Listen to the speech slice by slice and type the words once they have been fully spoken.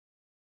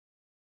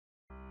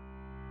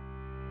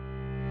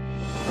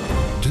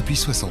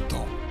Depuis 60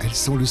 ans, elles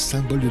sont le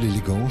symbole de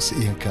l'élégance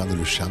et incarnent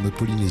le charme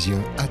polynésien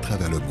à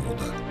travers le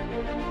monde.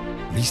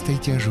 Miss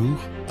Tahiti un jour,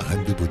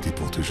 reine de beauté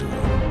pour toujours.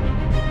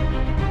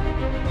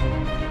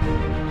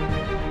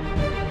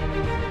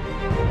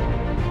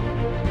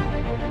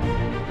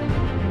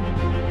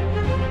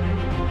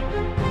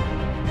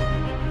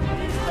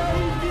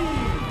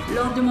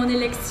 Lors de mon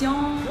élection,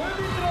 2013,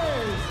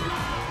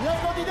 la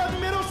candidate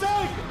numéro 5.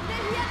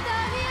 Mehiata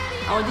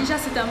Riaria. alors déjà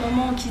c'est un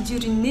moment qui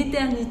dure une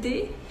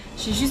éternité.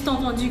 J'ai juste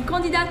entendu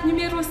candidate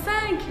numéro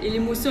 5 et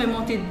l'émotion est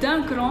montée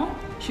d'un cran.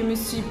 Je me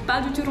suis pas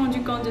du tout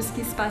rendu compte de ce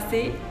qui se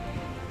passait.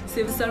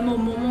 C'est seulement au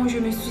moment où je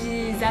me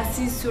suis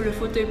assise sur le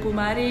fauteuil pour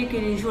m'arrêter que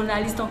les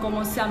journalistes ont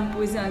commencé à me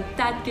poser un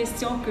tas de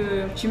questions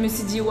que je me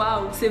suis dit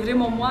waouh, c'est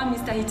vraiment moi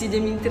Miss Tahiti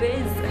 2013.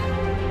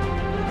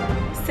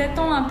 7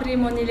 ans après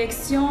mon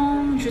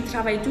élection, je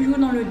travaille toujours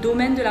dans le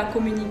domaine de la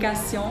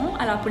communication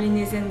à la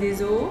Polynésienne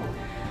des eaux.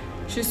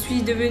 Je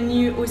suis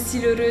devenue aussi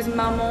l'heureuse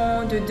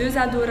maman de 2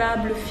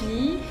 adorables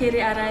filles,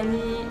 Arani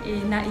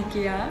et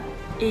Naikea.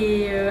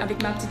 Et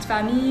avec ma petite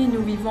famille,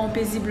 nous vivons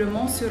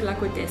paisiblement sur la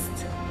côte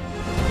Est.